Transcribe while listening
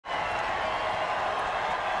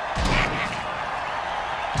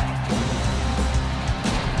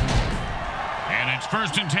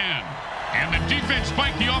first and 10. And the defense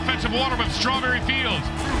spiked the offensive water with Strawberry Fields.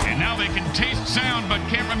 And now they can taste sound but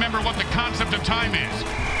can't remember what the concept of time is.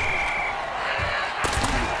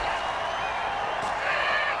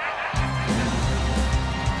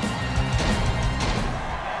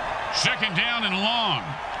 Second down and long.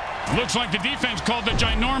 Looks like the defense called the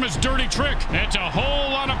ginormous dirty trick. That's a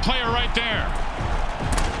whole lot of player right there.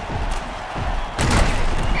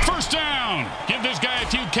 First down. Give this guy a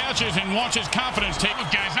few catches and watch his confidence take.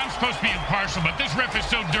 Look, guys, I'm supposed to be impartial, but this ref is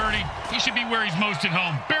so dirty. He should be where he's most at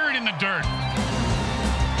home, buried in the dirt.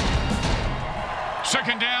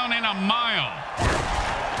 Second down and a mile.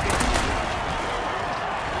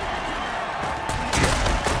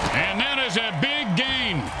 And that is a big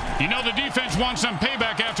gain. You know the defense wants some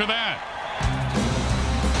payback after that.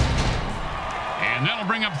 And that'll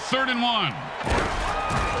bring up 3rd and 1.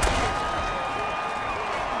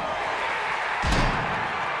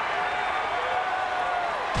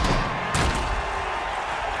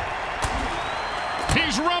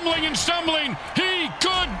 He's rumbling and stumbling. He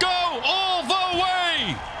could go all the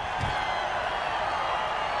way.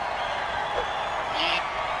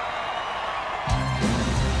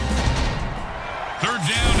 Third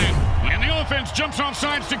down, and the offense jumps off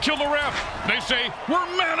sides to kill the ref. They say, we're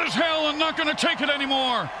mad as hell and not going to take it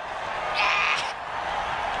anymore.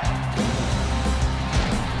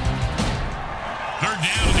 Third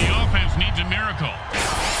down, and the offense needs a miracle.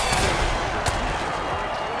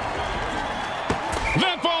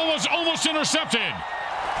 That ball was almost intercepted.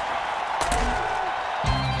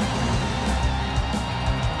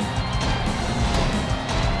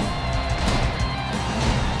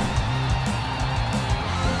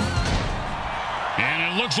 And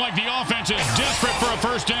it looks like the offense is desperate for a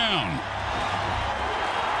first down.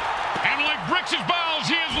 And like bricks his balls,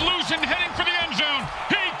 he is loose and heading for the end zone.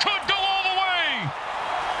 He could go all the way.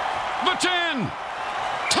 The 10.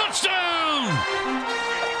 Touchdown.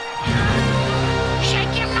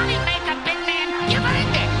 Shake your money maker, big man. You've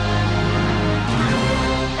earned it.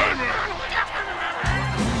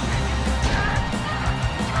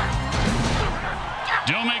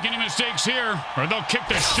 Don't make any mistakes here, or they'll kick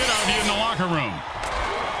the shit out of you in the locker room.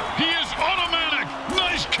 He is automatic.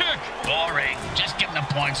 Nice kick. Boring. Just give him the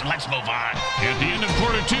points and let's move on. At the end of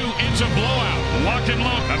quarter 2, it's a blowout. Locked and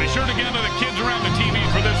loaded. Now be sure to gather the kids around the TV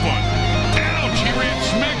for this one. Ouch! He ran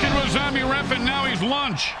smack into a zombie ref, and now he's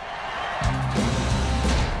lunch.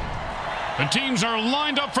 The teams are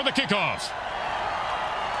lined up for the kickoff.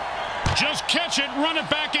 Just catch it, run it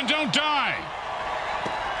back, and don't die.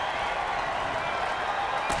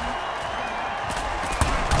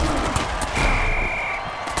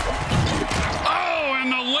 Oh,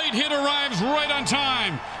 and the late hit arrives right on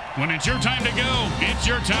time. When it's your time to go, it's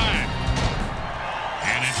your time.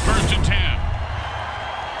 And it's first and 10.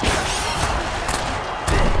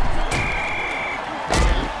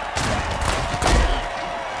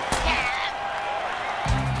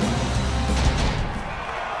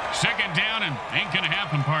 Second down and ain't gonna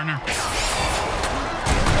happen, partner.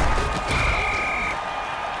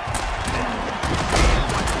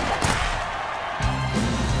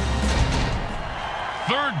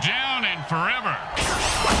 Third down and forever.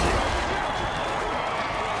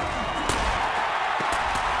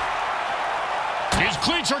 His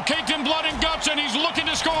cleats are caked in blood and guts, and he's looking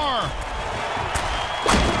to score.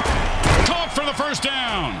 Caught for the first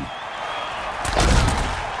down.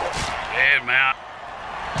 Hey, man.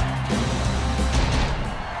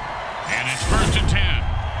 And it's first and 10.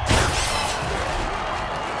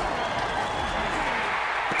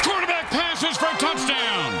 Quarterback passes for a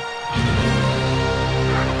touchdown.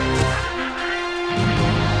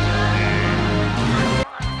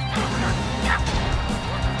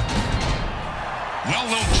 Well,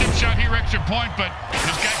 little chip shot here, extra point, but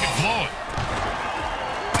this guy could blow it.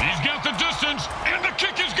 He's got the distance, and the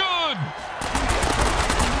kick is good.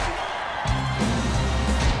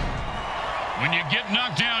 When you get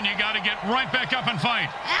knocked down, you got to get right back up and fight.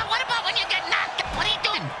 What about when you get knocked? What are you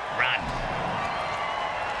doing? Run.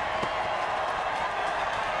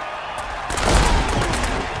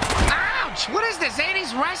 Ouch! What is this,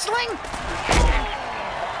 80s wrestling?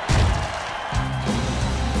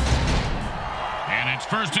 And it's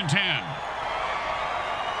first and 10.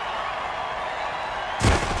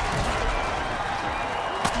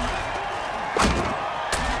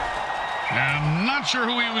 I'm not sure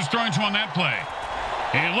who he was throwing to on that play.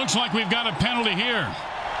 It looks like we've got a penalty here.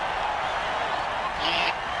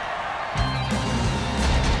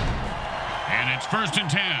 And it's first and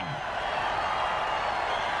 10.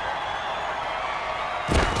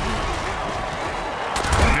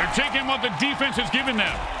 They're taking what the defense has given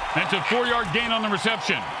them. That's a 4-yard gain on the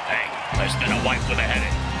reception. Hey, Less than a wife with a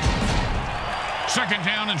headache. 2nd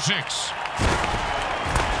down and 6.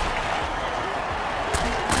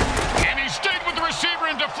 And he stayed with the receiver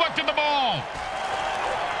and deflected the ball.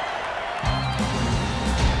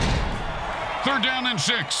 3rd down and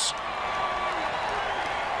 6.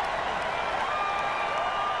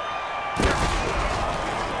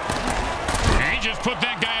 He just put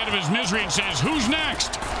that guy out of his misery and says, "Who's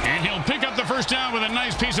next?" And he'll pick up the 1st down with a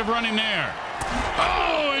nice piece of running there.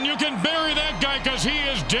 Oh, and you can bury that guy because he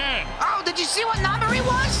is dead. Oh, did you see what number he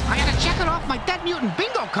was? I gotta check it off my Dead Mutant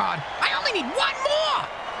bingo card. I only need one more.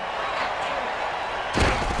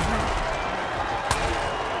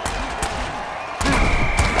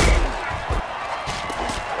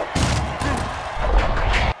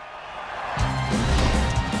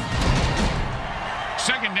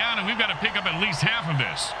 Second down, and we've got to pick up at least half of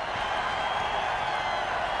this.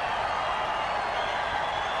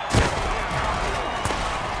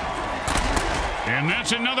 And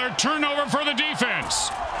that's another turnover for the defense.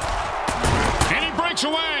 And he breaks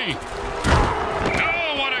away.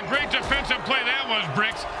 Oh, what a great defensive play that was,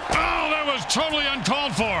 Bricks. Oh, that was totally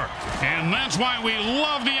uncalled for. And that's why we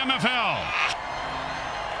love the MFL.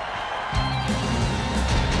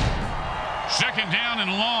 2nd down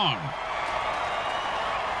and long.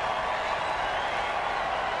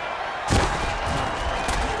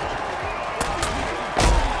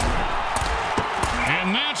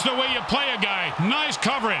 And that's the way you play a guy. Nice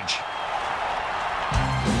coverage.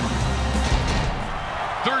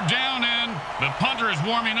 3rd down, and the punter is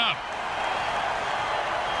warming up.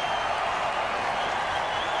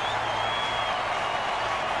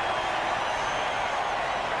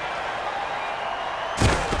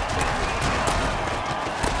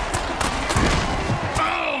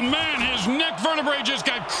 Oh, man, his neck vertebrae just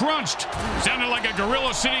got crunched. Sounded like a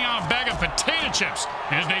gorilla sitting on a bag of potato chips.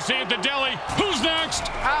 As they say at the deli, who's next?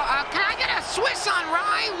 Can I get a Swiss on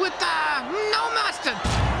rye with, no mustard?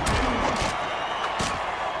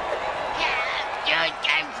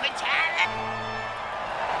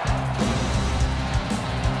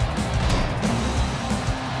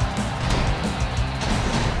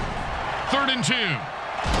 Third and 2.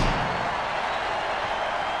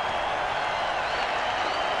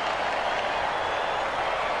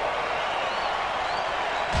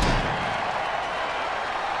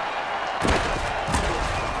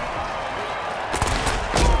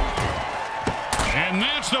 And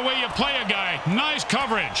that's the way you play a guy. Nice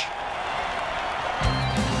coverage.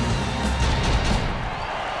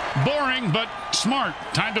 Boring, but smart.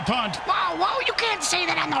 Time to punt. Whoa, you can't say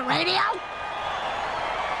that on the radio.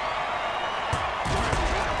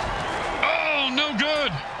 Oh, no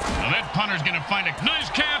good. Now that punter's going to find a nice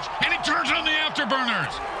catch, and he turns on the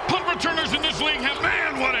afterburners. Punt returners in this league have,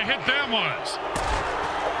 man, what a hit that was.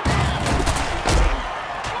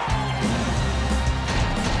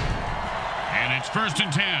 And it's 1st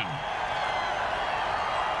and 10.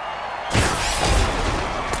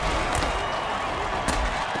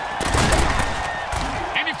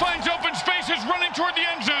 And he finds open spaces running toward the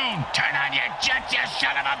end zone. Turn on your jet, you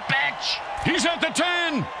son of a bitch. He's at the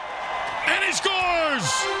 10. And he scores!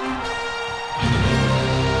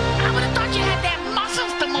 I would have thought you had that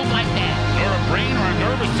muscles to move like that. Or a brain or a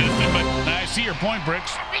nervous system, but I see your point,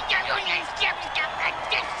 Bricks.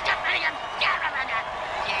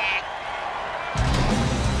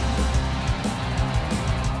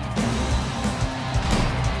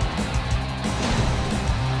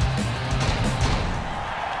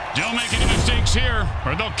 Don't make any mistakes here,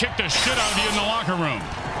 or they'll kick the shit out of you in the locker room.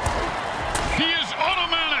 He is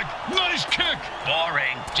automatic. Nice kick.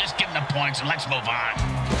 Boring. Just give them the points and let's move on.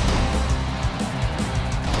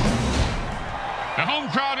 The home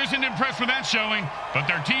crowd isn't impressed with that showing, but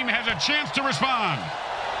their team has a chance to respond.